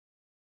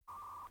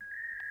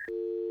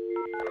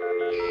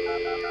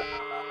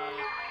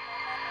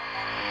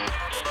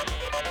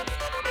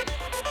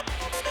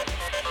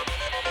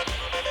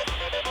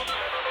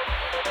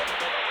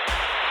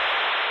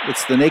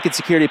It's the Naked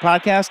Security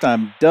Podcast.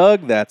 I'm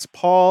Doug. That's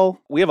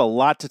Paul. We have a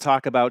lot to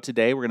talk about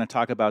today. We're going to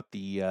talk about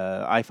the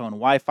iPhone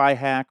Wi-Fi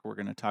hack. We're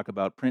going to talk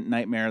about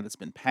PrintNightmare that's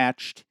been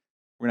patched.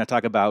 We're going to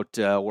talk about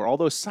where all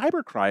those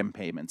cybercrime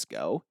payments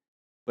go.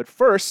 But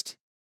first,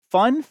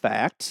 fun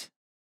fact,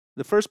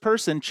 the first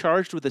person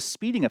charged with a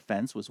speeding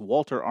offense was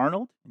Walter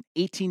Arnold. In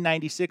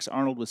 1896,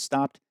 Arnold was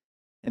stopped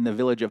in the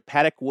village of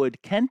Paddock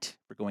Wood, Kent,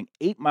 for going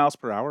 8 miles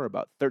per hour,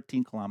 about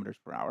 13 kilometers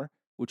per hour,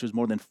 which was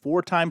more than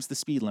 4 times the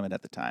speed limit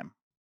at the time.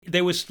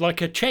 There was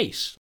like a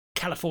chase,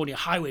 California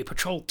Highway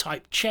Patrol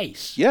type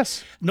chase.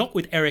 Yes. Not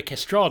with Eric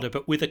Estrada,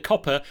 but with a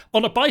copper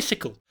on a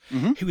bicycle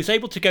who was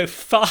able to go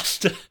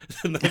faster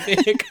than the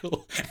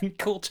vehicle and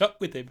caught up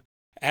with him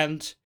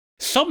and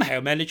somehow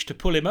managed to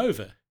pull him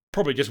over.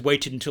 Probably just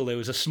waited until there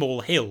was a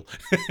small hill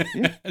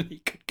and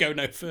he could go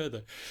no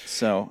further.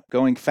 So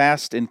going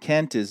fast in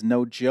Kent is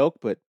no joke,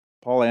 but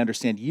Paul, I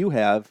understand you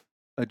have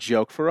a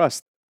joke for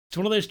us. It's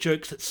one of those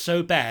jokes that's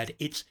so bad,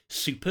 it's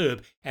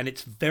superb, and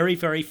it's very,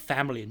 very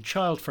family and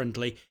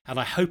child-friendly, and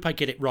I hope I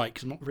get it right,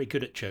 because I'm not very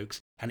good at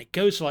jokes. And it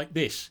goes like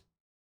this.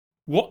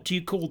 What do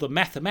you call the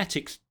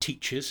mathematics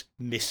teacher's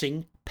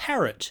missing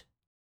parrot?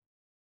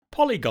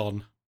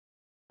 Polygon.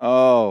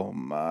 Oh,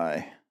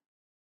 my.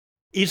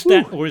 Is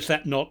that, or is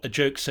that not a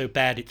joke so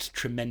bad it's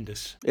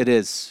tremendous? It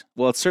is.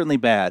 Well, it's certainly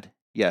bad,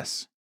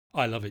 yes.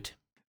 I love it.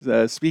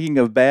 Speaking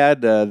of bad,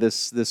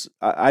 this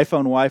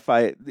iPhone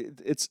Wi-Fi,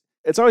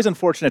 it's always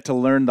unfortunate to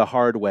learn the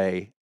hard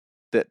way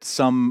that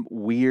some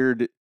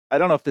weird, I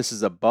don't know if this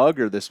is a bug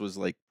or this was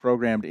like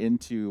programmed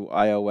into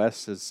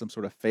iOS as some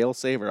sort of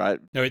fail-safe.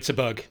 No, it's a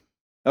bug.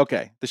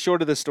 Okay. The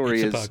short of the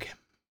story is bug.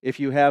 If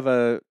you have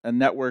a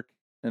network,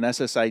 an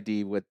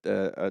SSID with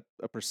a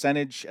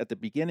percentage at the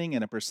beginning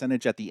and a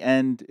percentage at the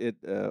end,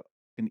 it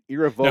can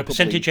irrevocably... No,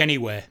 percentage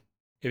anywhere.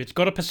 If it's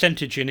got a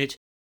percentage in it,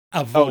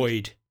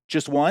 avoid.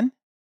 Just one?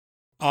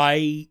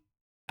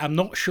 I'm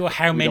not sure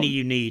how many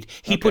you need.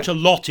 He put a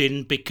lot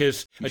in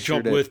because a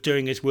job worth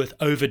doing is worth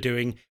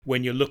overdoing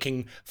when you're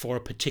looking for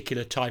a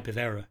particular type of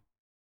error.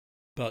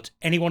 But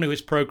anyone who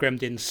is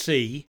programmed in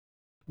C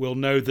will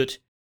know that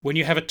when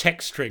you have a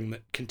text string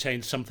that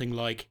contains something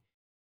like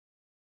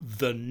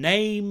the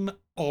name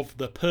of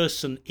the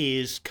person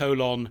is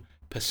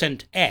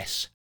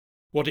 %s,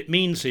 what it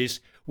means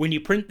is when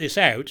you print this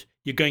out,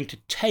 you're going to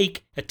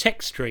take a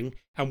text string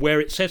and where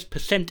it says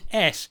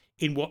 %s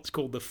in what's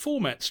called the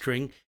format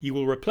string, you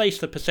will replace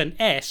the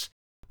 %s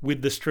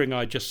with the string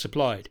I just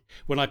supplied.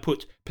 When I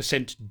put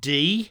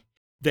 %d,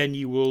 then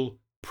you will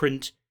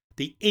print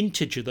the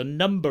integer, the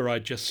number I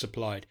just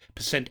supplied.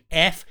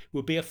 %f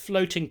will be a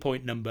floating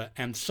point number,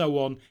 and so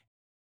on.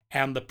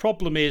 And the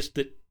problem is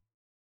that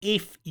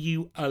if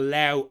you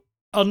allow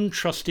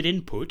untrusted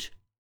input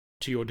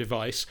to your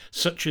device,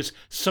 such as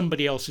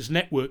somebody else's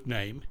network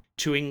name,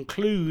 to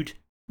include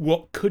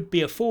what could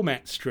be a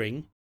format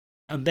string,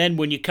 and then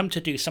when you come to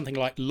do something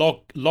like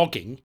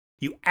logging,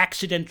 you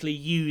accidentally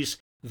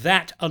use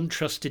that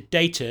untrusted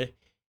data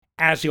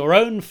as your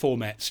own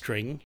format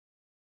string,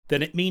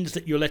 then it means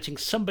that you're letting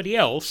somebody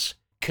else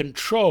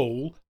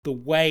control the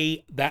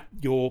way that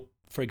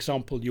for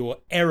example, your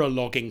error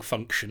logging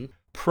function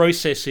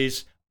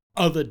processes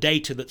other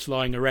data that's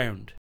lying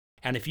around.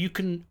 And if you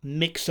can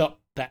mix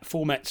up that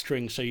format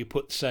string so you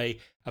put, say,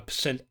 a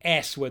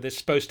 %s where there's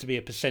supposed to be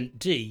a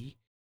 %d,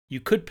 you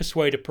could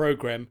persuade a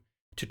program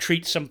to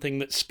treat something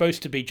that's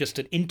supposed to be just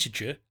an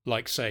integer,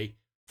 like, say,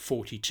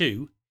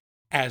 42,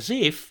 as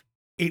if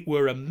it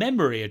were a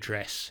memory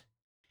address.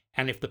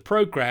 And if the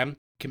program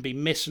can be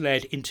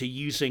misled into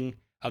using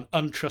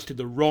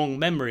the wrong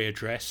memory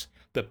address,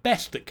 the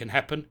best that can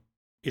happen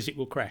is it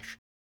will crash.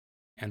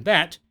 And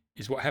that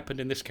is what happened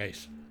in this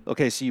case.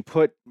 Okay, so you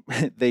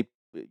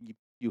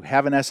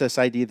have an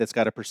SSID that's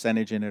got a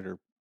percentage in it or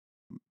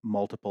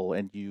multiple,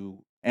 and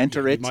you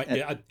enter it.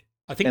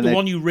 I think the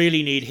one you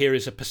really need here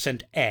is a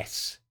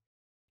 %s.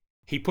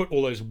 He put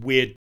all those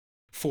weird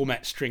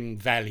format string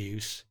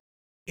values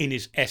in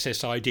his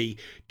SSID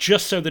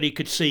just so that he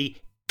could see,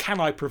 can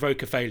I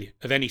provoke a failure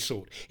of any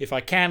sort? If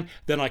I can,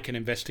 then I can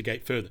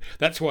investigate further.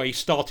 That's why he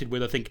started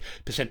with, I think,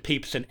 %p,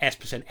 %s,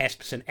 %s,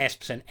 %s,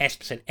 %s,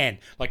 %n.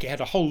 Like he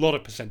had a whole lot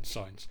of %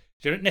 signs.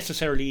 So you don't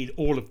necessarily need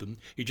all of them.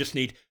 You just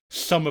need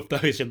some of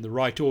those in the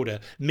right order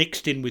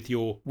mixed in with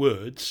your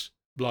words,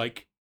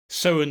 like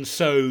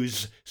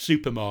so-and-so's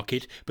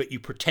supermarket, but you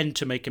pretend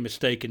to make a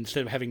mistake.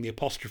 Instead of having the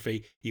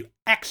apostrophe, you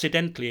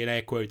accidentally, in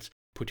air quotes,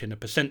 put in a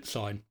 %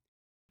 sign.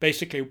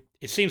 Basically,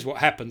 it seems what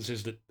happens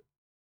is that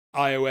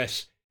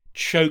iOS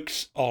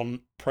chokes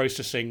on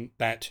processing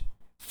that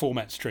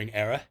format string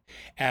error,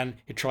 and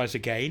it tries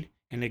again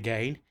and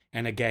again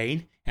and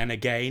again and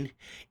again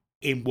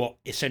in what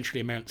essentially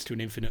amounts to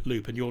an infinite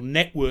loop. And your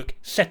network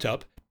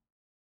setup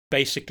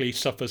basically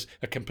suffers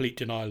a complete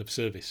denial of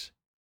service.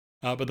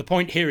 But the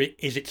point here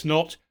is it's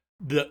not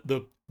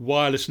the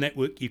wireless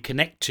network you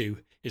connect to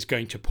is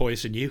going to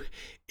poison you.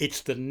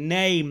 It's the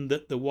name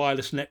that the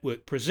wireless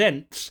network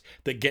presents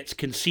that gets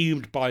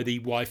consumed by the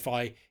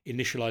Wi-Fi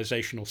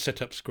initialization or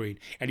setup screen.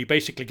 And you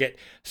basically get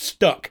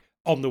stuck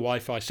on the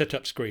Wi-Fi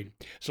setup screen.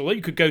 So although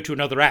you could go to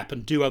another app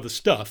and do other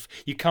stuff,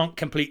 you can't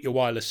complete your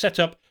wireless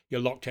setup.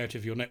 You're locked out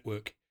of your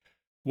network.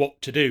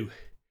 What to do?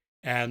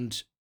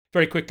 And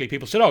very quickly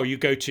people said, oh, you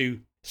go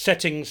to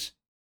settings,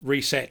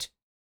 reset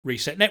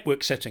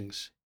network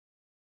settings.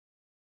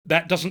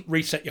 That doesn't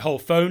reset your whole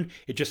phone.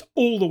 It just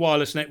all the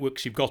wireless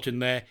networks you've got in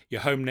there,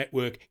 your home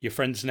network, your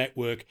friend's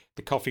network,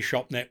 the coffee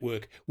shop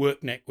network,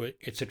 work network,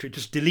 etc. It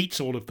just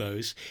deletes all of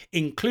those,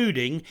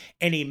 including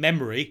any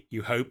memory,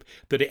 you hope,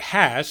 that it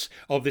has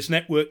of this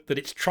network that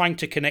it's trying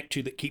to connect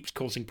to that keeps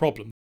causing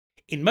problems.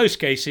 In most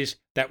cases,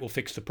 that will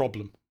fix the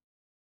problem.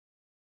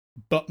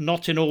 But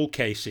not in all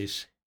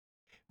cases,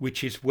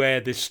 which is where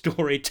this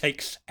story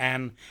takes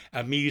an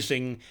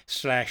amusing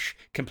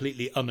 /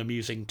 completely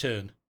unamusing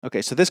turn.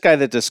 Okay, so this guy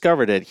that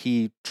discovered it,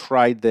 he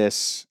tried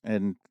this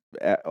and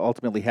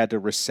ultimately had to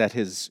reset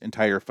his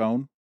entire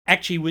phone?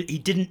 Actually, he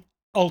didn't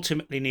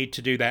ultimately need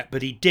to do that,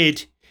 but he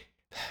did.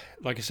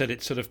 Like I said,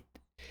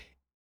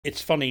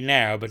 it's funny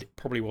now, but it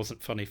probably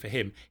wasn't funny for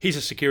him. He's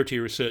a security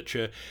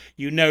researcher.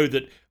 You know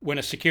that when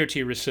a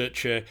security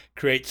researcher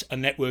creates a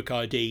network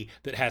ID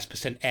that has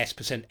 %S,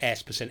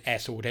 %S,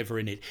 %S or whatever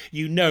in it,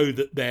 you know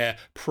that they're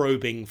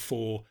probing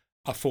for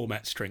a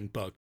format string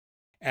bug.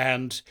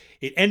 And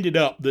it ended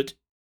up that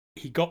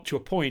he got to a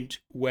point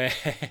where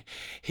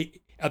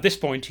at this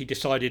point he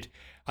decided,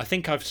 I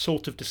think I've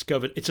sort of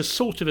discovered it's a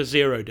sort of a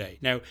 0 day.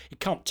 Now, it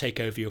can't take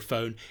over your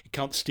phone, it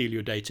can't steal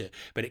your data,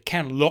 but it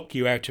can lock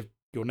you out of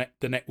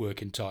the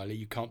network entirely.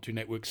 You can't do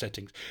network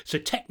settings. So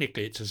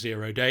technically it's a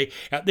 0 day.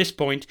 At this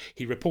point,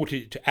 he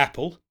reported it to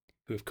Apple,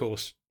 who of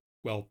course,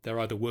 well, they're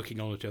either working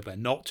on it or they're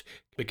not,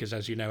 because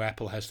as you know,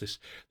 Apple has this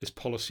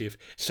policy of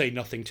say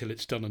nothing till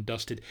it's done and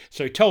dusted.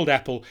 So he told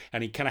Apple,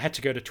 and he kind of had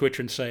to go to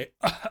Twitter and say,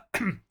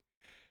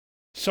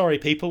 sorry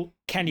people,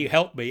 can you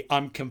help me?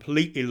 I'm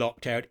completely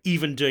locked out.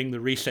 Even doing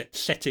the reset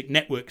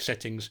network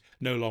settings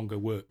no longer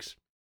works.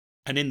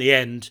 And in the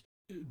end,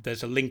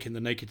 there's a link in the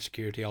Naked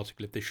Security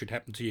article if this should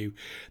happen to you.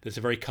 There's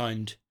a very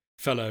kind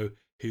fellow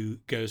who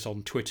goes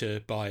on Twitter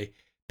by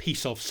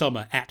Piece of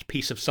Summer, at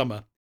Piece of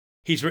Summer.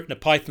 He's written a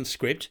Python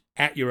script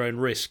at your own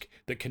risk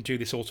that can do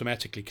this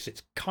automatically because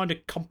it's kind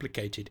of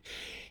complicated.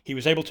 He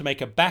was able to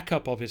make a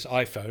backup of his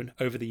iPhone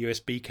over the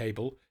USB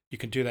cable. You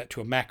can do that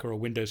to a Mac or a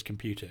Windows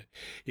computer.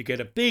 You get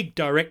a big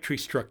directory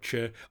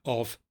structure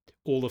of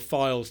all the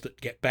files that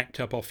get backed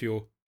up off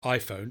your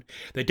iPhone.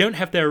 They don't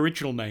have their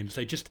original names.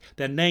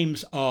 Their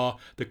names are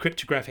the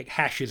cryptographic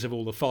hashes of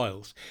all the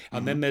files.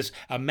 And then there's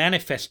a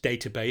manifest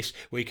database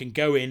where you can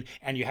go in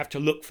and you have to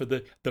look for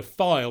the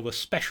file, the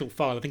special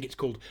file. I think it's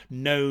called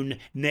known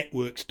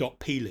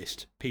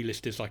networks.plist.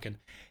 Plist is like an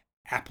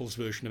Apple's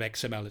version of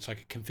XML. It's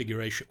like a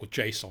configuration, or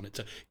JSON. It's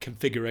a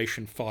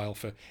configuration file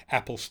for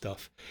Apple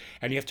stuff.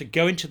 And you have to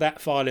go into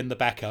that file in the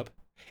backup,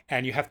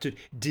 and you have to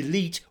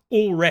delete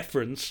all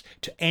reference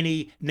to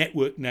any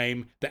network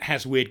name that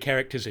has weird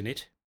characters in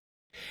it.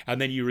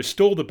 And then you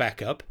restore the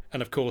backup,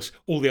 and of course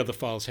all the other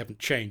files haven't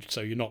changed,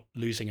 so you're not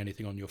losing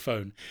anything on your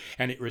phone.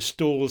 And it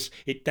restores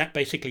it. That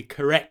basically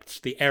corrects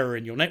the error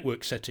in your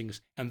network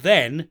settings, and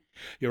then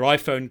your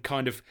iPhone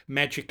kind of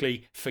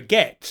magically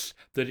forgets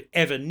that it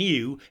ever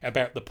knew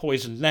about the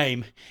poisoned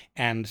name,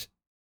 and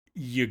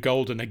you're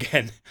golden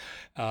again.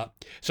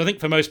 So I think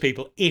for most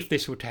people, if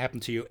this were to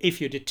happen to you,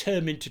 if you're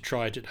determined to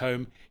try it at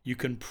home, you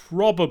can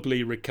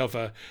probably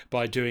recover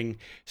by doing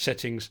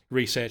settings,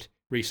 reset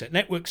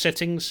network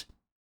settings.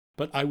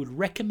 But I would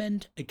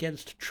recommend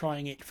against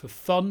trying it for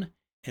fun,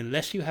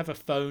 unless you have a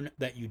phone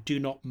that you do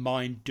not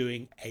mind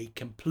doing a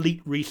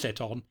complete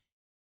reset on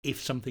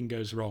if something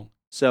goes wrong.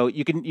 So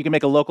you can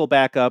make a local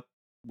backup.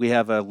 We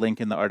have a link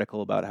in the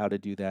article about how to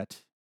do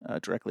that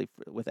directly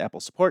with Apple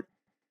support.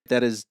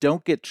 That is,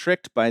 don't get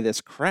tricked by this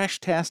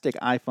crash-tastic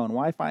iPhone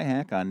Wi-Fi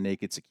hack on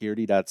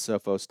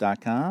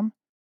nakedsecurity.sophos.com.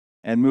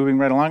 And moving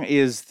right along,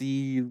 is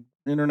the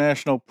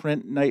International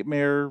Print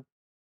Nightmare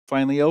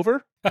finally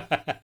over?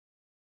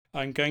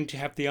 I'm going to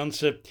have the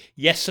answer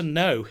yes and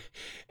no,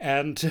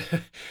 and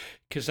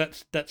because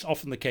that's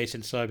often the case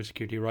in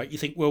cybersecurity, right? You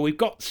think, well, we've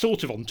got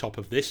sort of on top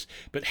of this,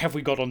 but have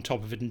we got on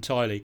top of it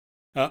entirely?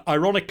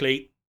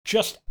 Ironically,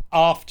 just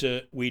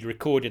after we'd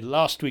recorded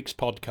last week's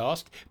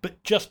podcast,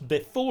 but just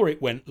before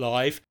it went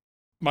live,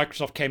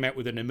 Microsoft came out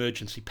with an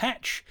emergency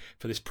patch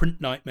for this print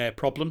nightmare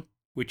problem,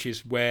 which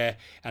is where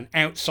an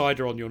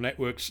outsider on your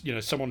networks,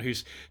 someone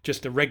who's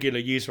just a regular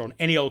user on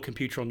any old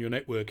computer on your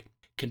network,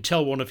 can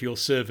tell one of your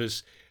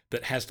servers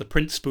that has the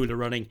print spooler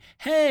running,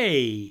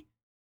 hey,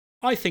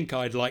 I think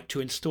I'd like to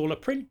install a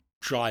print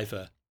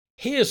driver.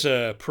 Here's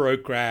a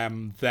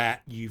program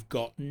that you've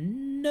got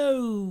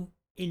no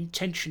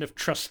intention of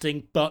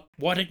trusting, but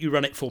why don't you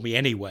run it for me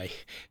anyway?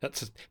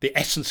 That's the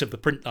essence of the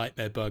print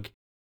nightmare bug.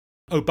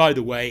 Oh, by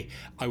the way,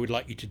 I would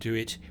like you to do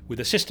it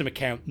with a system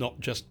account, not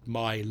just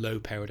my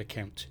low-powered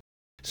account.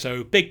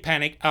 So big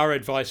panic. Our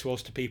advice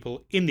was to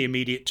people in the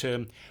immediate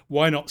term,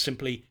 why not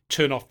simply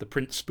turn off the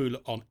print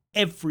spooler on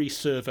every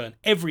server and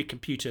every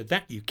computer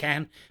that you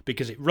can,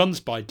 because it runs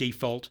by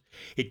default.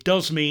 It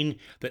does mean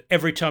that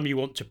every time you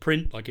want to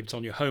print, like if it's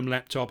on your home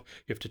laptop,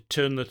 you have to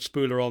turn the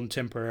spooler on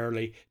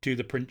temporarily, do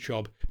the print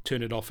job,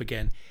 turn it off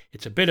again.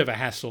 It's a bit of a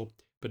hassle,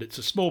 but it's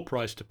a small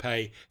price to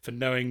pay for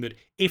knowing that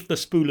if the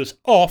spooler's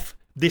off,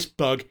 this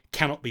bug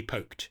cannot be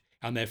poked.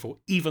 And therefore,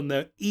 even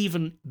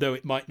though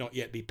it might not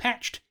yet be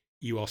patched,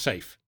 you are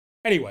safe.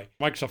 Anyway,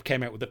 Microsoft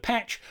came out with a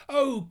patch.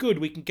 Oh, good,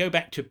 we can go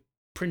back to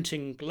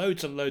printing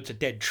loads and loads of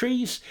dead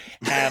trees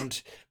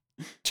and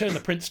turn the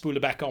print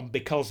spooler back on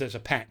because there's a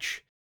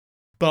patch.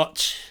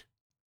 But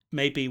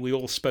maybe we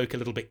all spoke a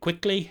little bit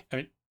quickly. I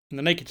mean, in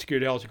the Naked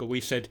Security article,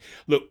 we said,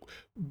 look,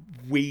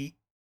 we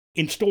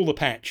install the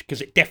patch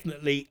because it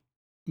definitely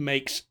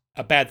makes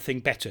a bad thing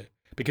better,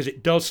 because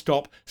it does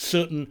stop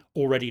certain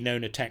already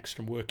known attacks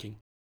from working.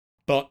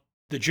 But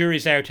the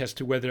jury's out as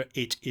to whether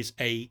it is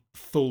a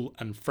full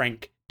and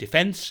frank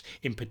defense.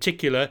 In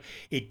particular,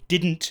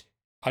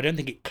 I don't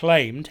think it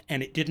claimed,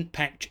 and it didn't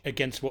patch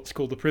against what's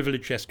called the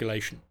privilege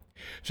escalation.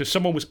 So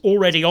someone was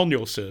already on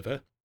your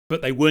server,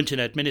 but they weren't an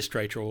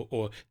administrator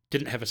or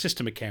didn't have a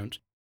system account.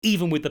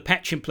 Even with the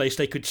patch in place,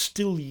 they could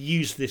still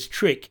use this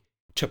trick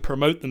to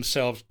promote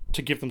themselves,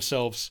 to give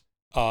themselves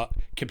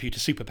computer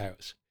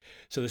superpowers.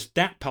 So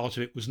that part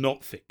of it was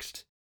not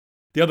fixed.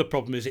 The other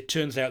problem is it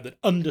turns out that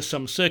under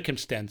some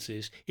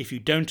circumstances, if you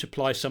don't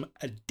apply some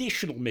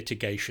additional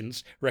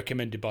mitigations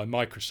recommended by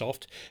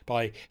Microsoft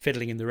by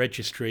fiddling in the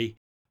registry,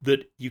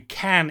 that you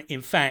can,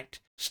 in fact,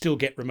 still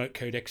get remote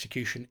code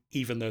execution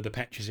even though the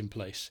patch is in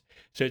place.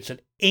 So it's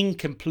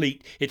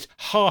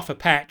half a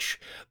patch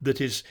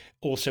that is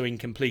also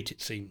incomplete,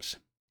 it seems.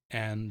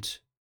 And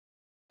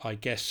I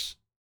guess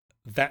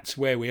that's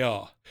where we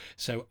are.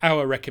 So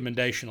our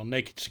recommendation on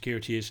Naked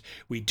Security is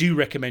we do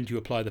recommend you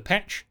apply the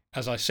patch.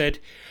 As I said,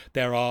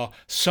 there are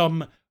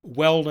some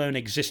well-known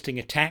existing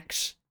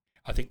attacks.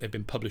 I think they've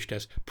been published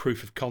as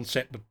proof of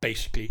concept, but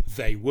basically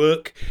they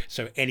work,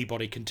 so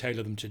anybody can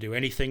tailor them to do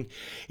anything.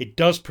 It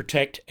does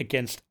protect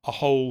against a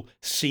whole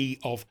sea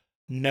of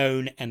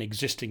known and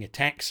existing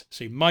attacks,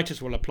 so you might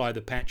as well apply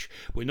the patch.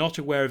 We're not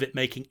aware of it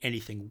making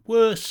anything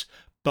worse,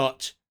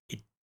 but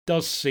it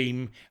does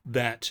seem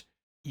that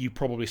you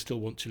probably still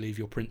want to leave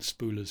your print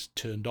spoolers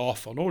turned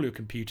off on all your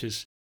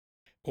computers,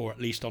 or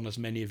at least on as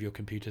many of your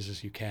computers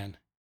as you can,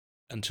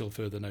 until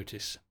further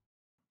notice.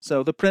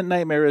 So the print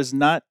nightmare is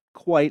not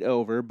quite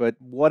over, but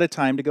what a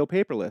time to go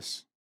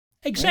paperless.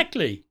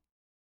 Exactly.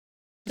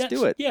 Right? Let's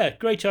do it. Yeah,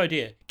 great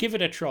idea. Give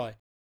it a try.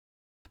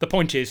 The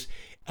point is,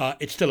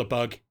 it's still a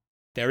bug.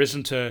 There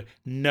isn't a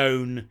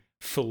known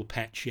full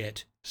patch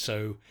yet.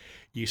 So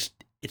it's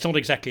not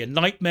exactly a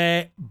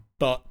nightmare,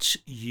 but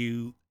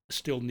you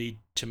still need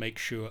to make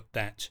sure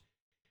that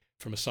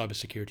from a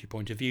cybersecurity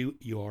point of view,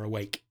 you are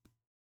awake.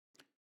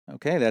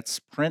 Okay, that's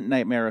Print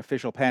Nightmare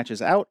official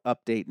patches out.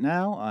 Update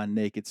now on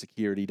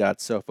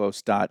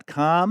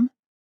nakedsecurity.sophos.com.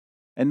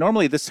 And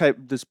normally this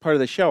part of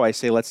the show, I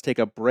say let's take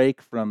a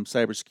break from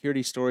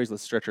cybersecurity stories.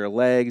 Let's stretch our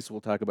legs. We'll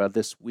talk about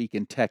this week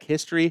in tech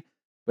history.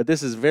 But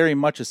this is very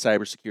much a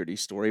cybersecurity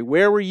story.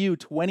 Where were you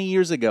 20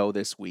 years ago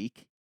this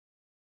week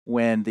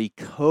when the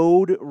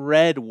Code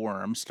Red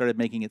worm started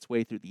making its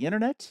way through the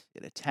internet?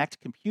 It attacked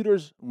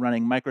computers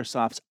running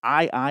Microsoft's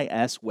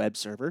IIS web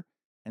server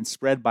and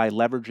spread by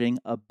leveraging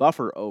a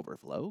buffer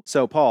overflow.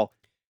 So, Paul,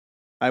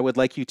 I would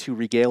like you to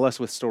regale us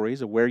with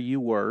stories of where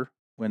you were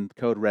when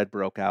Code Red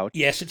broke out.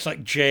 Yes, it's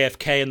like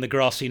JFK and the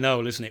grassy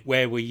knoll, isn't it?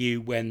 Where were you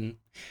when?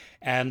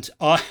 And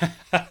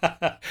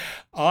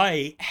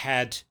I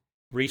had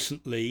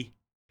recently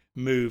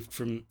moved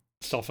from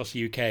Sophos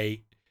UK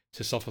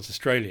to Sophos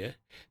Australia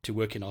to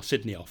work in our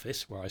Sydney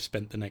office, where I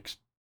spent the next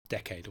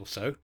decade or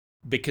so,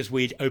 because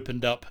we'd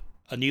opened up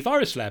a new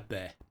virus lab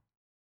there.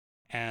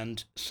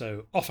 And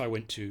so off I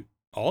went to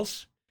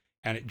Oz,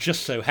 and it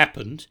just so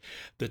happened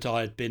that I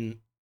had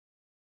been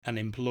an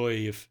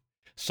employee of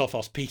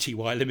Sophos Pty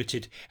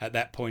Limited at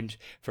that point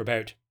for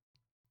about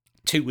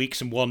 2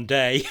 weeks and 1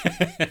 day.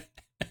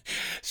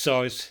 So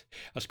I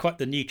was quite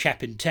the new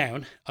chap in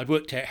town. I'd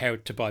worked out how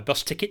to buy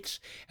bus tickets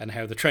and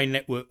how the train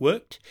network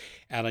worked,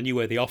 and I knew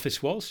where the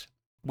office was.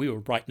 We were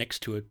right next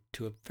to a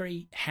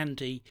very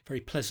handy, very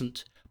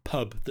pleasant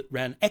pub that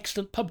ran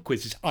excellent pub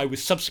quizzes I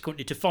was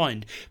subsequently to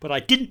find, but I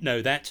didn't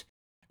know that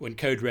when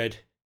Code Red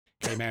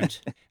came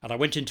out. And I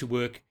went into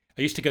work.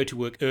 I used to go to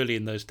work early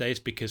in those days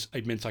because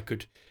it meant I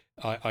could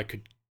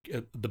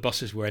the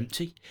buses were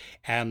empty,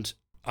 and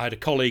I had a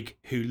colleague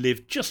who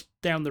lived just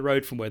down the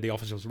road from where the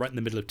office was, right in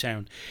the middle of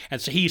town,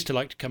 and so he used to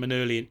like to come in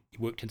early, and he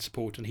worked in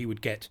support, and he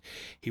would get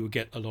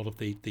a lot of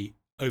the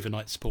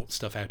overnight support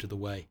stuff out of the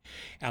way.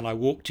 And I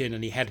walked in,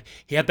 and he had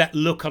that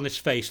look on his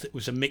face that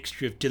was a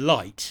mixture of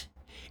delight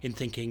in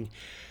thinking,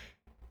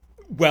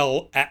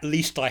 well, at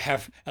least I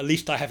have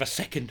a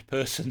second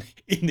person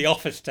in the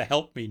office to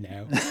help me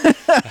now.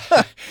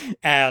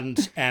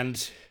 and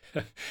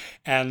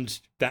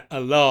that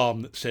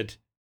alarm that said,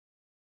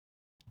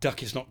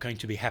 Duck is not going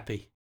to be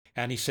happy.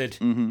 And he said,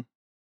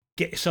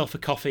 get yourself a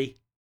coffee,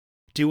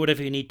 do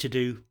whatever you need to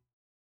do.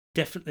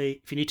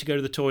 Definitely, if you need to go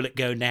to the toilet,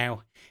 go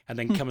now, and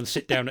then come and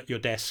sit down at your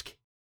desk.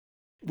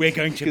 We're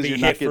going to be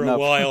here for a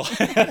while.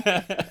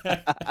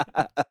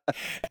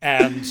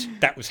 And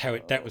that was how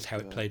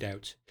it played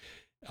out.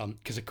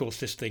 Because of course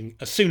this thing,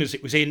 as soon as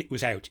it was in, it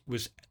was out. It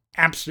was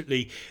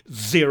absolutely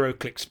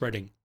zero-click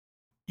spreading.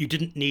 You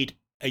didn't need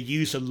a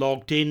user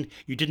logged in.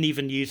 You didn't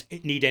even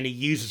need any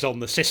users on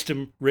the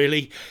system,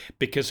 really,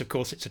 because of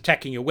course it's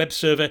attacking your web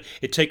server.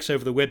 It takes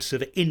over the web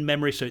server in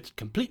memory, so it's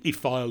completely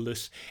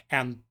fileless.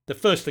 And the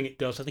first thing it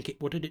does,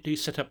 what did it do?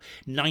 Set up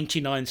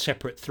 99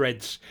 separate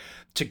threads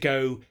to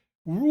go,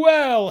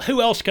 well,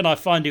 who else can I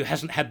find who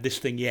hasn't had this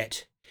thing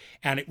yet?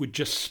 And it would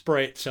just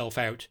spray itself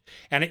out.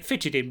 And it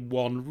fitted in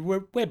one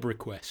web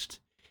request.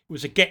 It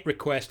was a GET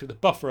request with a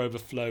buffer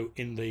overflow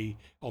on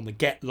the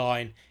GET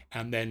line,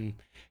 and then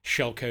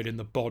shellcode in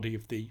the body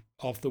of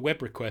the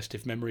web request,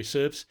 if memory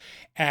serves.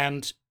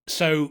 And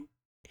so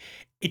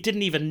it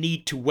didn't even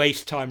need to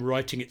waste time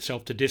writing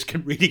itself to disk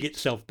and reading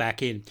itself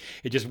back in.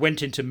 It just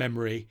went into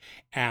memory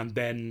and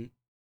then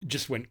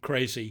just went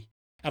crazy.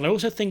 And I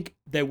also think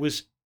there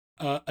was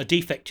a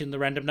defect in the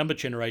random number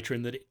generator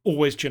in that it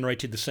always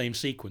generated the same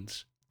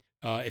sequence,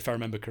 if I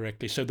remember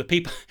correctly. So the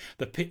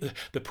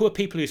poor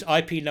people whose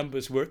IP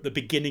numbers were at the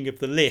beginning of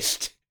the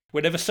list,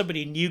 whenever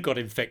somebody new got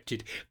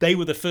infected, they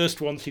were the first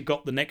ones who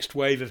got the next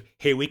wave of,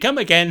 here we come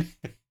again.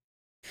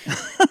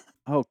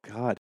 Oh,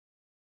 God.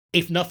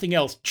 If nothing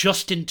else,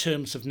 just in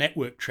terms of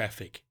network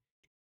traffic,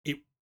 it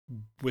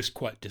was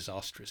quite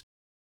disastrous.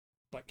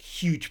 Like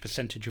huge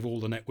percentage of all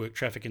the network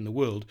traffic in the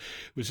world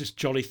was this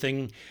jolly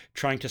thing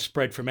trying to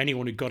spread from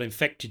anyone who got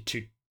infected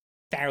to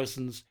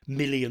thousands,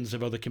 millions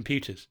of other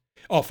computers,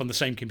 often the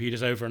same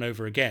computers over and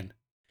over again.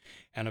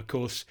 And of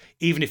course,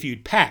 even if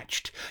you'd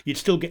patched, you'd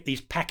still get these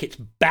packets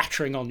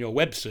battering on your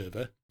web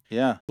server.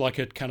 Yeah. Like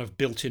a kind of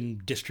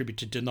built-in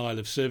distributed denial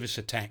of service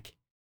attack.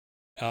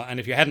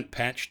 And if you hadn't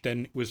patched,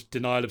 then it was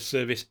denial of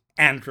service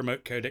and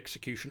remote code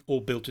execution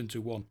all built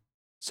into one.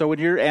 So when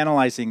you're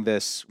analyzing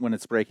this, when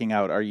it's breaking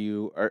out,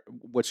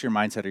 what's your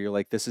mindset? Are you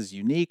like, this is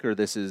unique or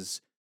this is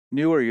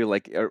new? Or you're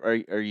like,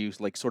 are you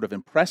like sort of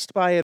impressed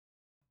by it?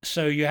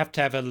 So you have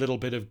to have a little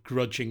bit of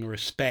grudging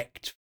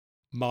respect.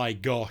 My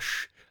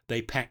gosh,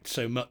 they packed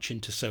so much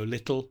into so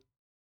little.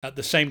 At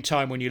the same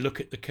time, when you look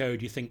at the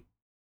code, you think,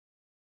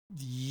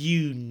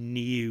 you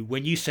knew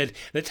when you said,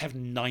 let's have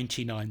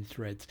 99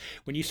 threads,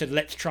 when you said,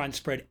 let's try and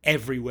spread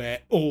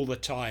everywhere all the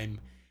time,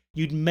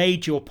 you'd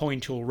made your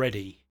point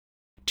already.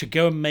 To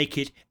go and make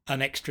it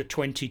an extra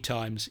 20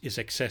 times is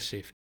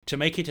excessive. To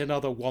make it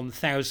another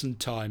 1,000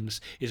 times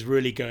is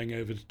really going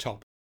over the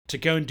top. To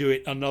go and do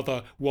it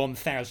another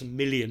 1,000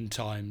 million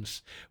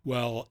times,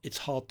 well, it's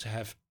hard to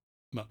have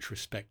much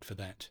respect for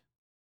that.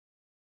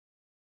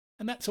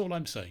 And that's all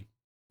I'm saying.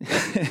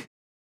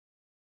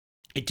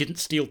 It didn't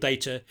steal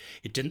data.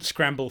 It didn't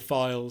scramble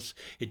files.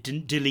 It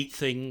didn't delete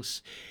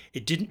things.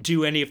 It didn't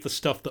do any of the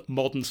stuff that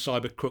modern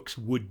cyber crooks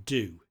would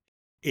do.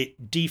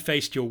 It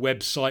defaced your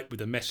website with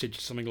a message,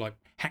 something like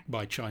hacked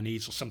by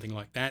Chinese or something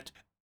like that.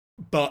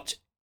 But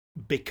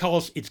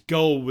because its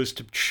goal was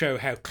to show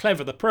how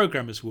clever the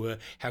programmers were,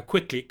 how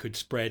quickly it could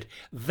spread,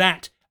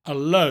 that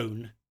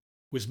alone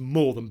was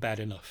more than bad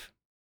enough.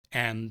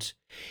 And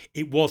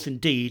it was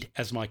indeed,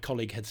 as my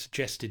colleague had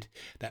suggested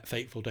that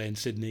fateful day in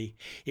Sydney,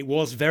 it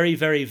was very,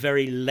 very,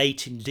 very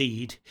late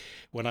indeed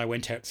when I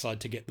went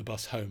outside to get the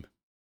bus home.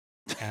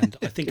 And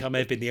I think I may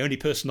have been the only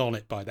person on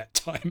it by that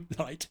time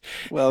night.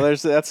 Well,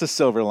 that's a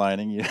silver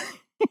lining. You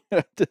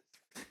have to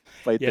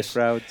fight the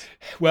crowds.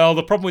 Well,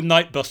 the problem with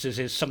night buses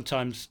is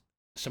sometimes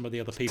some of the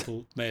other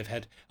people may have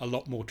had a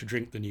lot more to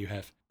drink than you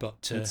have.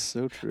 But that's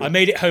so true. I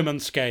made it home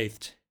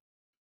unscathed.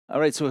 All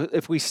right, so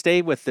if we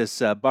stay with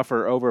this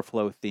buffer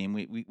overflow theme,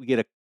 we get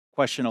a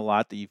question a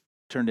lot that you've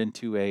turned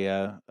into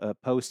a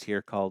post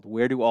here called,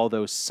 where do all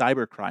those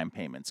cybercrime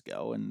payments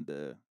go?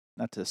 And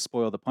not to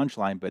spoil the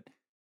punchline, but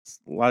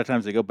a lot of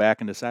times they go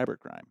back into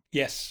cybercrime.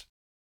 Yes.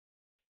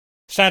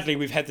 Sadly,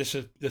 we've had this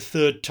the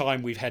third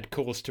time we've had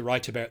cause to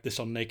write about this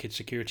on Naked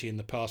Security in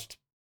the past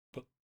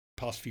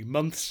few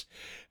months.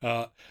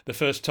 The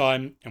first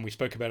time, and we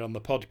spoke about it on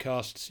the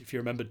podcasts, if you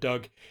remember,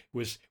 Doug,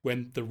 was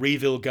when the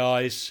Revil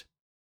guys,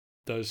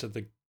 those are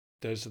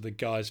the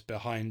guys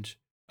behind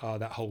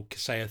that whole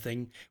Kaseya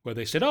thing, where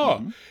they said,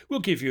 we'll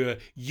give you a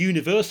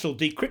universal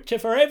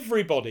decryptor for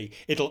everybody.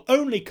 It'll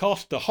only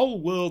cost the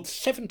whole world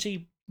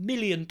 $70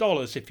 million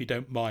if you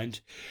don't mind.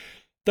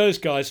 Those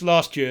guys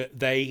last year,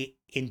 they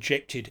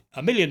injected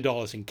 $1 million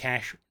in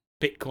cash,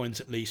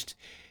 bitcoins at least,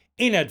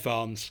 in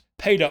advance,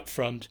 paid up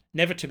front,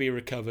 never to be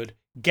recovered,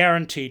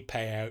 guaranteed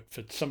payout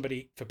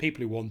for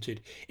people who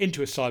wanted,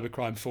 into a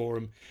cybercrime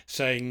forum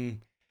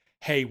saying,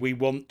 hey, we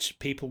want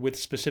people with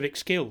specific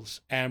skills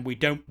and we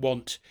don't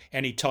want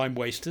any time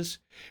wasters.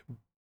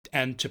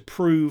 And to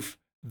prove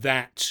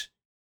that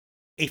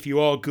if you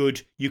are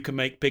good, you can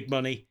make big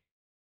money,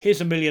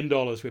 here's $1 million.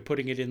 We're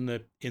putting it in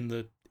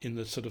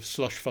the sort of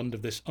slush fund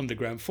of this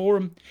underground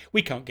forum.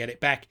 We can't get it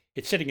back.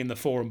 It's sitting in the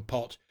forum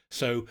pot.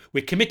 So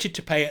we're committed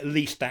to pay at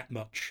least that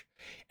much.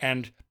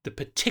 And the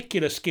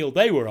particular skill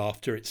they were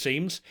after, it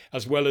seems,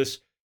 as well as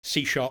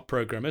C#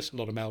 programmers, a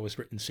lot of malware was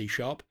written in C#,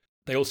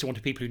 they also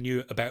wanted people who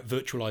knew about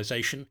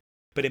virtualization.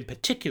 But in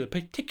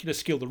particular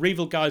skill the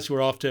REvil guys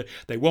were after,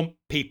 they want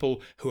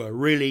people who are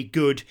really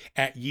good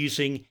at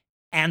using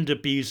and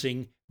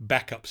abusing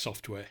backup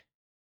software.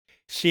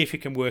 See if you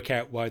can work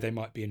out why they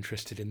might be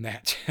interested in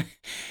that.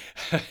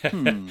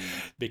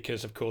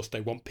 Because, of course,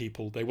 they want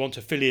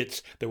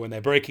affiliates that when they're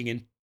breaking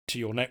into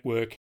your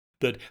network,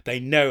 that they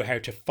know how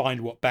to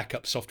find what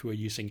backup software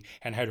you're using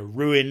and how to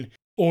ruin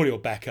all your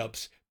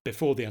backups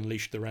before they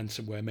unleash the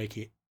ransomware,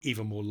 making it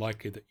even more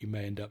likely that you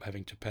may end up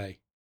having to pay.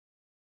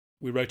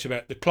 We wrote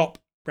about the Klopp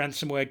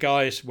ransomware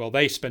guys. Well,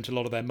 they spent a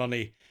lot of their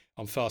money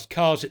on fast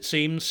cars, it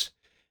seems,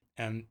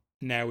 and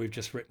now we've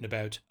just written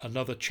about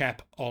another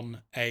chap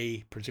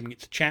presuming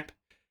it's a chap,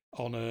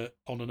 on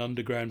an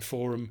underground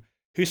forum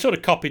who sort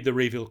of copied the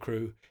REvil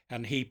crew,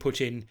 and he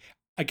put in,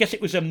 I guess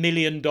it was $1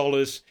 million in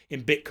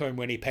Bitcoin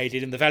when he paid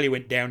it, and the value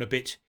went down a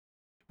bit.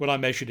 When I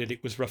measured it,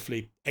 it was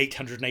roughly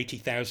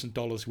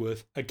 $880,000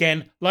 worth.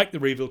 Again, like the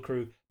REvil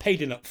crew,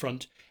 paid in up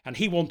front, and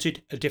he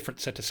wanted a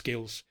different set of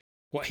skills.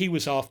 What he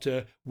was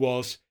after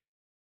was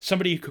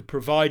somebody who could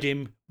provide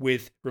him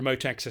with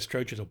remote access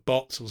trojans or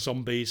bots or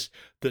zombies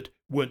that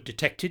weren't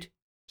detected.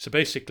 So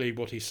basically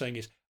what he's saying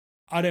is,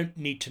 I don't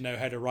need to know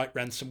how to write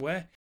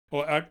ransomware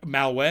or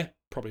malware,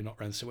 probably not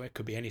ransomware,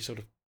 could be any sort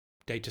of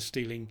data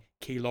stealing,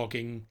 key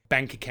logging,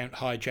 bank account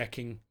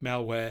hijacking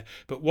malware.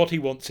 But what he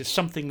wants is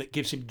something that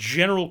gives him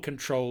general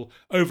control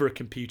over a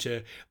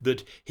computer,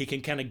 that he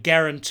can kind of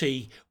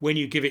guarantee when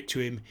you give it to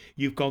him,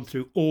 you've gone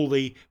through all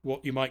the,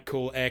 what you might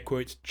call, air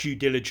quotes, due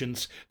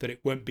diligence, that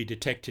it won't be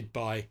detected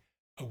by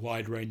a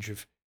wide range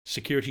of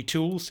security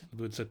tools. In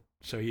other words,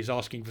 so he's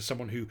asking for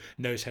someone who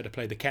knows how to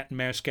play the cat and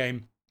mouse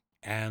game.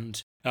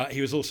 And he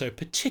was also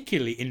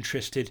particularly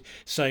interested,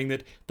 saying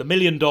that the $1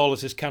 million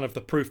is kind of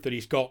the proof that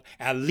he's got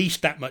at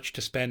least that much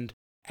to spend,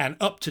 and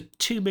up to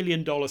 $2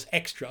 million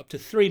extra, up to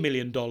 $3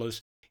 million,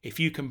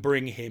 if you can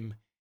bring him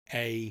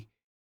a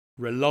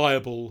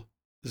reliable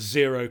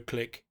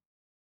zero-click,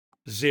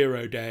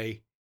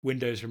 zero-day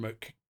Windows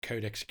remote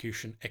code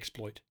execution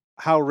exploit.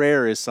 How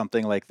rare is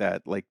something like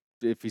that? Like,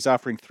 if he's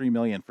offering $3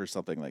 million for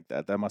something like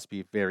that, that must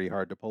be very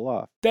hard to pull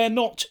off. They're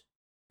not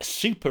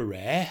super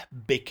rare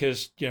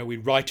because, we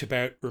write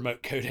about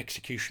remote code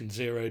execution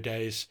 0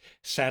 days,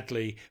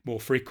 sadly, more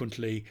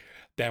frequently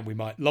than we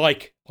might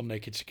like on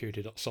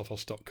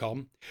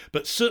nakedsecurity.sophos.com.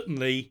 But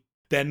certainly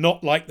they're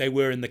not like they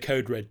were in the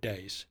code red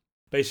days.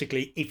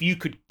 Basically, if you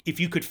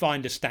could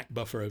find a stack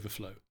buffer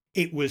overflow,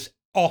 it was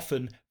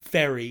often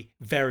very,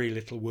 very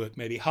little work,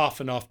 maybe half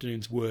an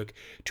afternoon's work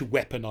to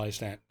weaponize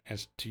that,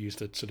 as to use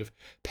the sort of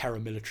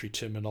paramilitary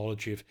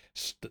terminology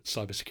that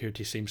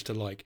cybersecurity seems to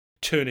like.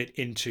 Turn it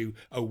into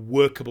a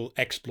workable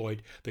exploit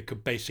that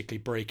could basically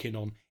break in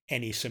on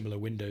any similar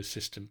Windows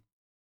system.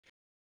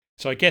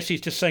 So I guess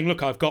he's just saying,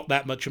 look, I've got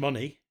that much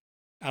money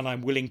and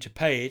I'm willing to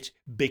pay it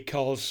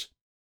because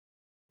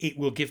it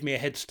will give me a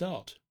head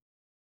start.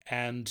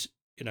 And,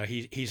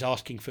 he's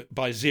asking for,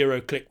 by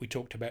zero click, we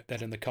talked about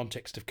that in the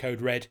context of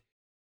Code Red.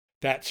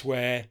 That's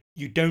where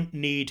you don't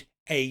need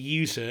a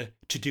user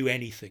to do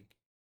anything,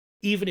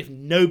 even if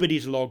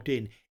nobody's logged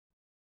in.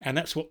 And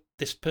that's what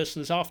this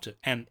person is after.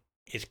 And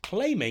is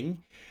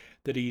claiming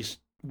that he's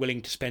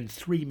willing to spend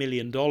 $3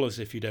 million,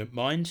 if you don't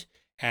mind.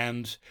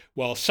 And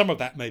while some of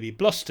that may be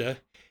bluster,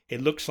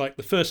 it looks like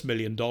the first $1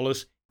 million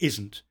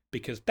isn't,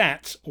 because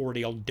that's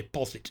already on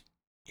deposit,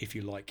 if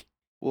you like.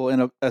 Well,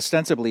 and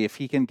ostensibly, if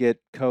he can get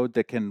code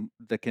that can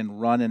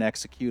run an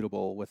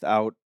executable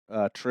without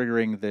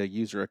triggering the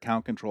user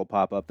account control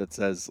pop-up that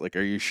says, like,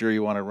 are you sure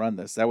you want to run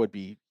this? That would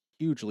be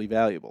hugely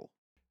valuable.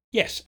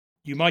 Yes,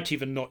 you might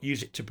even not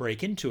use it to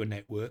break into a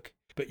network,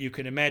 but you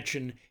can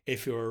imagine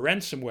if you're a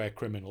ransomware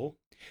criminal,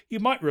 you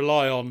might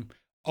rely on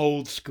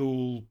old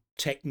school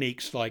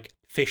techniques like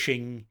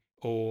phishing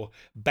or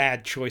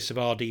bad choice of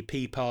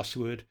RDP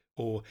password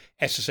or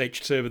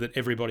SSH server that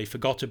everybody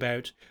forgot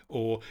about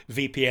or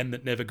VPN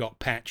that never got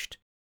patched.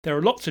 There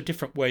are lots of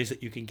different ways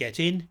that you can get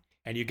in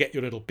and you get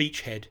your little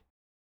beachhead.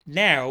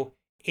 Now,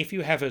 if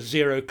you have a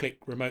zero-click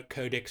remote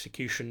code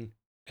execution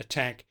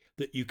attack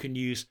that you can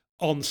use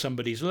on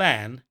somebody's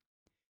LAN,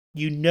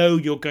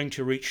 you're going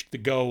to reach the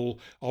goal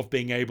of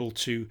being able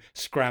to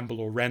scramble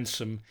or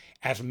ransom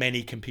as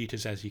many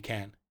computers as you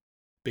can,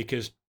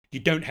 because you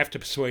don't have to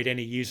persuade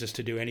any users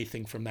to do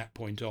anything from that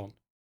point on.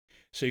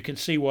 So you can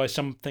see why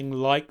something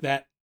like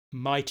that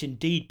might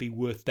indeed be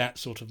worth that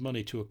sort of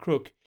money to a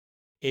crook,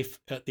 if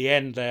at the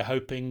end they're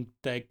hoping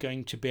they're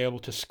going to be able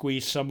to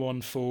squeeze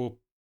someone for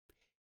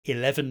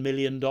 $11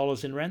 million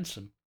in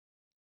ransom.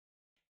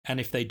 And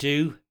if they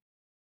do,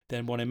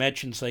 then one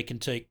imagines they can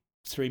take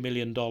 $3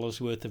 million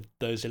worth of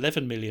those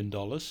 $11 million,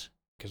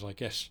 because I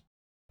guess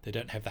they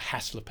don't have the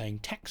hassle of paying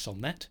tax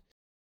on that,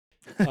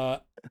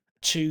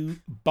 to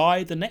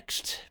buy the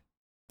next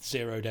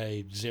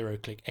 0-day,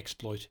 zero-click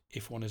exploit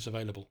if one is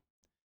available.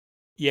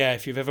 Yeah,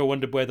 if you've ever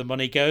wondered where the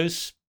money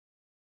goes,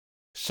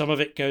 some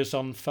of it goes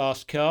on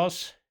fast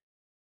cars,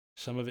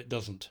 some of it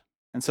doesn't.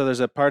 And so there's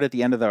a part at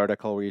the end of the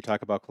article where you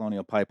talk about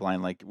Colonial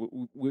Pipeline,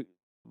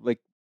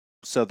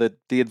 so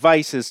the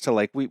advice is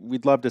to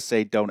we'd love to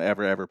say don't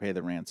ever pay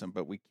the ransom,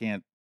 but we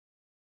can't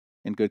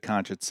in good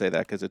conscience say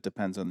that because it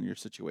depends on your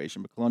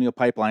situation. But Colonial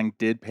Pipeline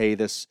did pay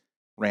this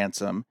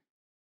ransom.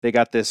 They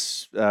got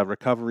this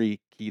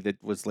recovery key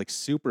that was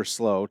super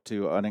slow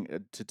to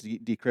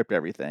decrypt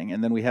everything,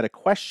 and then we had a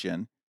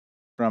question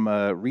from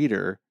a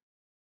reader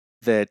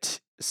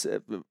that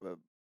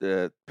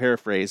the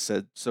paraphrase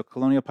said, "So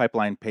Colonial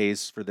Pipeline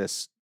pays for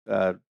this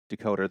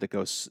decoder that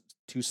goes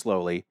too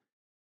slowly,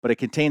 but it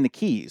contained the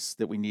keys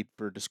that we need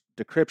for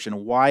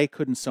decryption. Why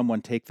couldn't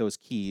someone take those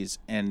keys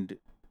and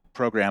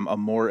program a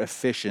more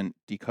efficient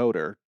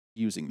decoder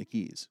using the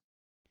keys?"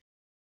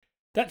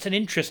 That's an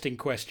interesting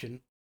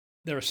question.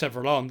 There are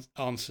several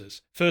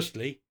answers.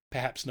 Firstly,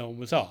 perhaps no one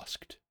was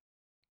asked.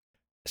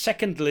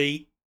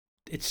 Secondly,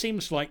 it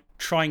seems like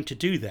trying to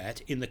do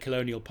that in the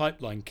Colonial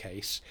Pipeline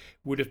case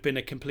would have been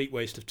a complete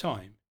waste of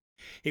time.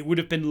 It would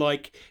have been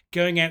like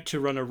going out to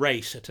run a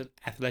race at an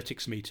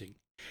athletics meeting,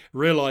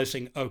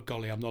 realizing, oh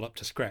golly, I'm not up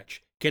to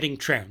scratch, getting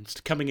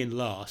trounced, coming in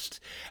last,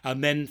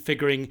 and then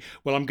figuring,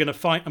 well, I'm going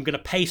to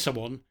pay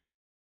someone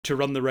to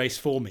run the race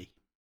for me.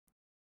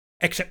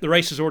 Except the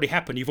race has already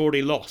happened. You've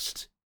already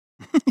lost.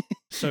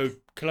 So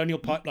Colonial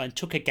Pipeline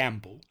took a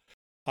gamble.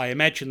 I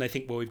imagine they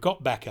think, well, we've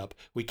got backup.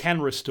 We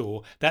can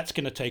restore. That's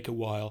going to take a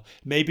while.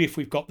 Maybe if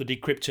we've got the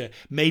decryptor,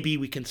 maybe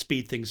we can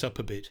speed things up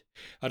a bit.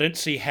 I don't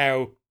see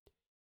how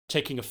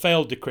taking a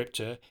failed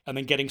decryptor and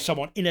then getting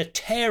someone in a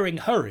tearing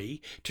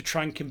hurry to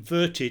try and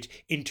convert it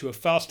into a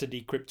faster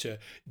decryptor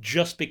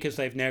just because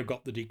they've now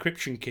got the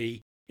decryption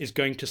key is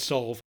going to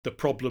solve the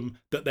problem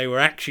that they were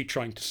actually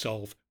trying to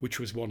solve, which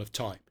was one of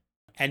time.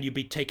 And you'd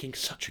be taking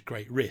such a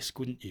great risk,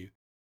 wouldn't you?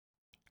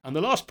 And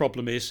the last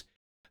problem is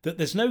that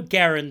there's no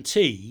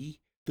guarantee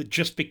that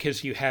just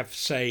because you have,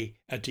 say,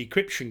 a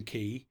decryption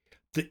key,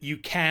 that you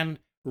can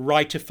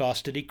write a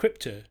faster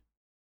decryptor.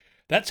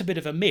 That's a bit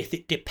of a myth.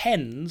 It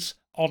depends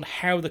on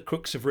how the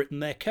crooks have written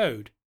their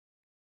code.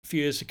 A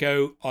few years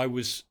ago, I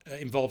was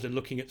involved in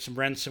looking at some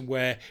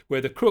ransomware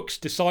where the crooks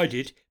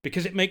decided,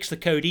 because it makes the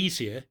code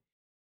easier,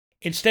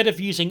 instead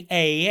of using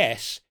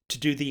AES to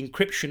do the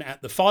encryption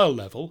at the file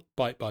level,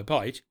 byte by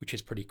byte, which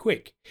is pretty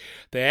quick,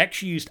 they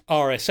actually used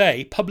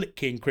RSA, public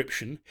key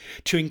encryption,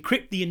 to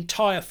encrypt the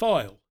entire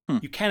file.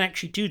 You can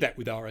actually do that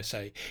with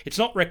RSA. It's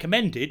not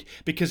recommended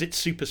because it's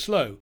super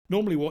slow.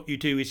 Normally what you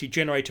do is you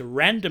generate a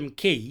random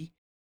key,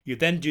 you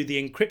then do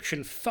the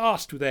encryption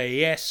fast with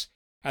AES,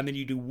 and then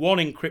you do one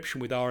encryption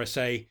with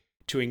RSA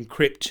to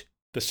encrypt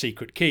the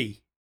secret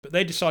key. But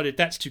they decided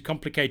that's too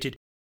complicated.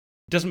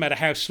 It doesn't matter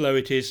how slow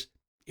it is.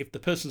 If the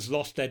person's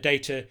lost their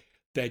data,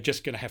 they're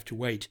just going to have to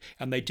wait.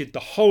 And they did the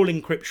whole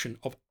encryption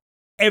of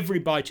every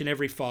byte in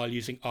every file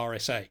using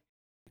RSA.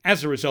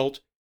 As a result,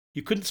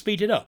 you couldn't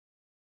speed it up.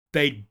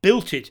 They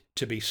built it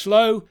to be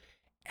slow,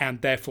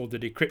 and therefore the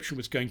decryption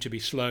was going to be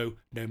slow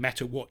no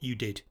matter what you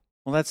did.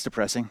 Well, that's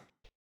depressing.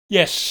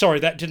 Yes, sorry,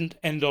 that didn't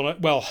end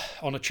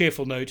on a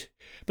cheerful note.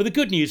 But the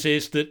good news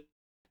is that,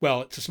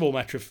 well, it's a small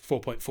matter of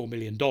 $4.4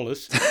 million,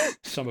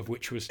 some of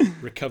which was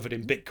recovered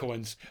in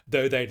bitcoins,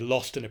 though they'd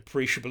lost an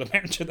appreciable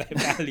amount of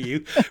their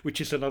value, which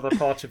is another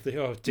part of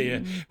the, oh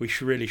dear, we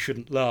really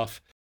shouldn't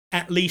laugh.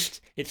 At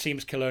least, it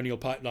seems Colonial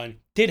Pipeline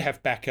did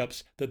have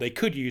backups that they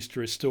could use to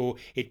restore.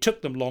 It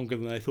took them longer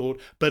than they thought,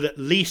 but at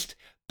least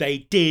they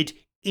did,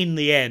 in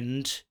the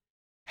end,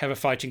 have a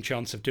fighting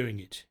chance of doing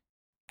it.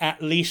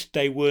 At least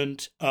they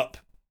weren't up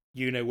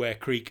you-know-where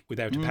creek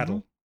without a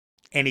paddle.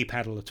 Any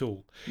paddle at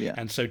all. Yeah.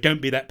 And so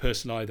don't be that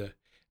person either.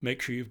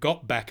 Make sure you've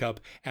got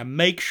backup and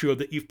make sure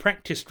that you've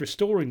practiced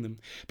restoring them.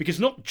 Because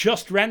not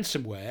just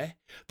ransomware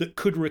that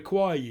could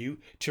require you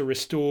to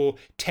restore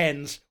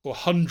tens or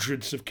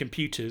hundreds of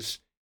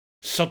computers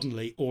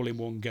suddenly all in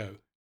one go.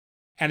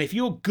 And if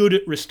you're good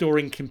at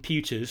restoring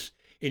computers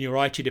in your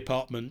IT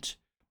department,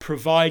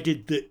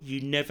 provided that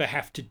you never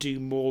have to do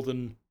more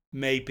than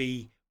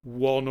maybe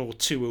 1 or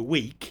 2 a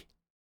week,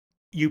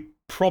 you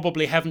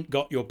probably haven't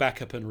got your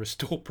backup and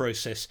restore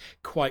process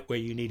quite where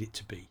you need it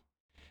to be.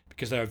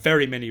 Because there are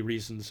very many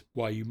reasons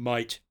why you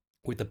might,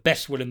 with the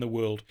best will in the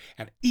world,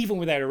 and even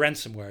without a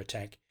ransomware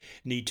attack,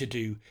 need to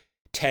do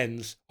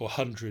tens or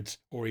hundreds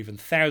or even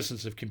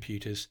thousands of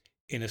computers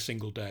in a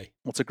single day.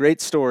 Well, it's a great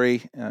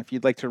story. If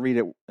you'd like to read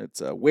it, it's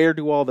Where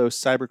Do All Those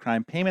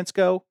Cybercrime Payments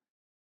Go?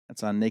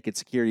 That's on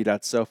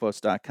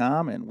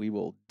nakedsecurity.sophos.com, and we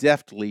will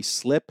deftly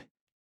slip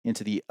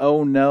into the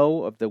oh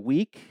no of the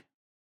week.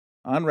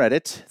 On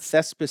Reddit,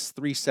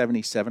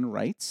 Thespis377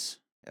 writes,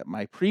 "At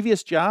my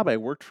previous job, I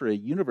worked for a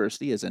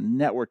university as a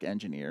network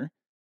engineer.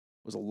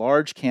 It was a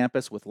large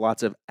campus with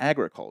lots of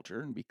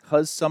agriculture, and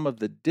because some of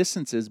the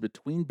distances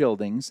between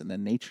buildings and the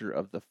nature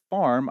of the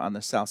farm on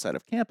the south side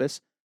of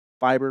campus,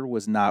 fiber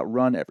was not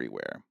run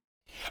everywhere."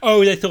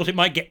 Oh, they thought it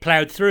might get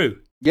plowed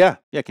through. Yeah.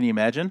 Can you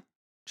imagine?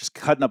 Just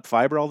cutting up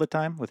fiber all the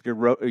time with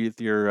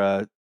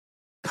your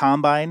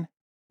combine?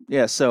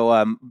 Yeah,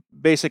 so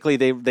basically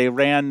they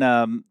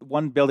ran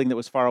one building that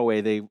was far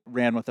away. They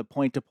ran with a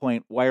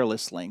point-to-point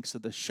wireless link, so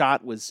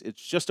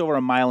it's just over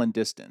a mile in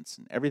distance,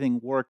 and everything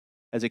worked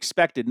as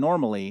expected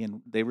normally.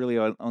 And they really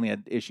only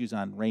had issues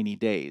on rainy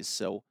days.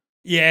 So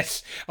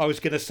yes, I was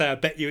going to say, I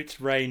bet you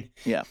it's rain.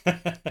 yeah,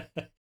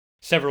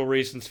 Several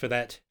reasons for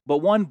that. but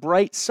one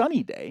bright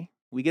sunny day,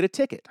 we get a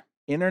ticket.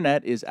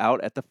 Internet is out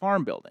at the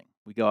farm building.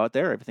 We go out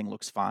there, everything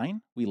looks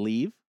fine. We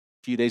leave.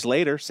 A few days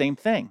later, same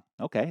thing.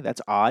 Okay,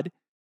 that's odd.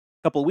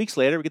 A couple of weeks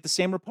later, we get the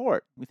same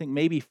report. We think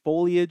maybe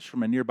foliage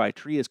from a nearby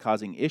tree is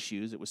causing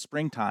issues. It was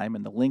springtime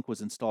and the link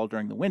was installed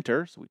during the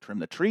winter, so we trim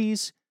the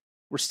trees.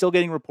 We're still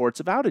getting reports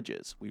of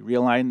outages. We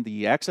realign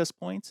the access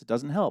points. It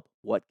doesn't help.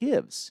 What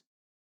gives?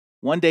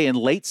 One day in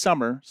late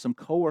summer, some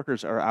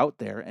coworkers are out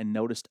there and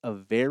noticed a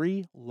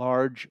very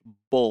large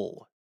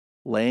bull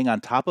laying on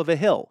top of a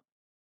hill,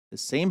 the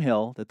same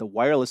hill that the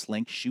wireless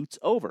link shoots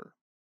over.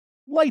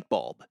 Light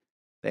bulb.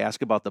 They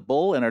ask about the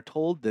bull and are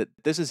told that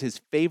this is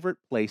his favorite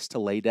place to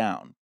lay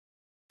down.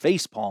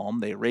 Facepalm,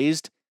 they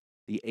raised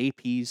the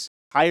APs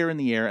higher in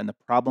the air and the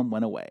problem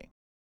went away.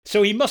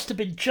 So he must have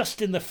been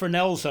just in the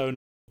Fresnel zone,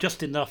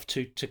 just enough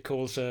to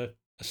cause a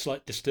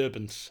slight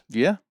disturbance.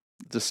 Yeah,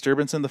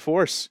 disturbance in the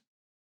force.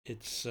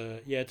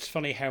 It's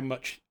funny how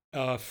much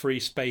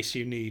free space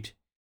you need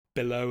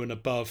below and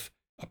above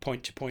a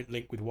point-to-point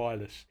link with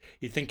wireless.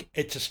 You think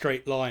it's a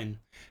straight line,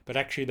 but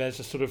actually there's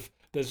a sort of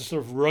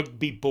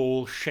rugby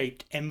ball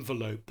shaped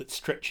envelope that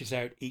stretches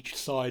out each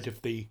side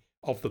of the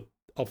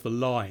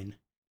line,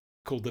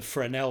 called the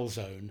Fresnel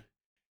zone,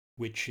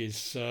 which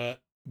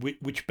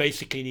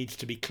basically needs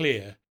to be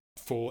clear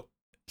for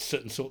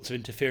certain sorts of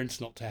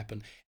interference not to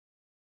happen.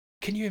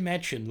 Can you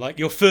imagine, like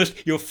your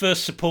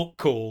first support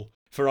call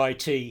for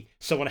IT,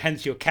 someone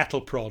hands you a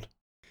cattle prod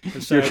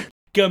and says,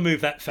 "Go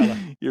move that fella."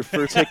 Your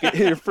first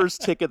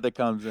ticket that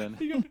comes in.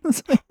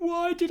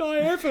 Why did I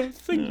ever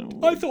think?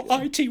 I thought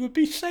IT would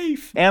be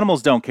safe.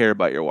 Animals don't care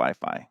about your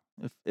Wi-Fi.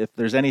 If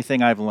there's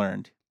anything I've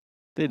learned,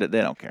 they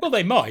don't care. Well,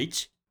 they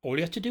might. All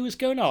you have to do is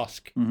go and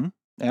ask. Mm-hmm.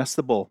 Ask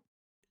the bull.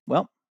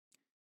 Well,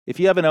 if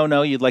you have an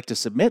oh-no you'd like to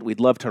submit, we'd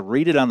love to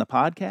read it on the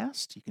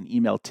podcast. You can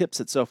email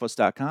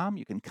tips@sophos.com.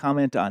 You can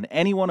comment on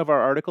any one of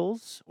our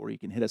articles, or you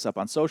can hit us up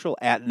on social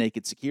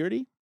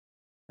 @NakedSecurity.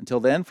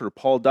 Until then, for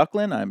Paul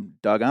Ducklin, I'm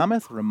Doug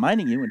Aamoth,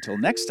 reminding you until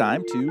next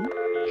time to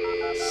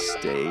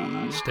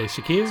stay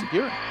secure.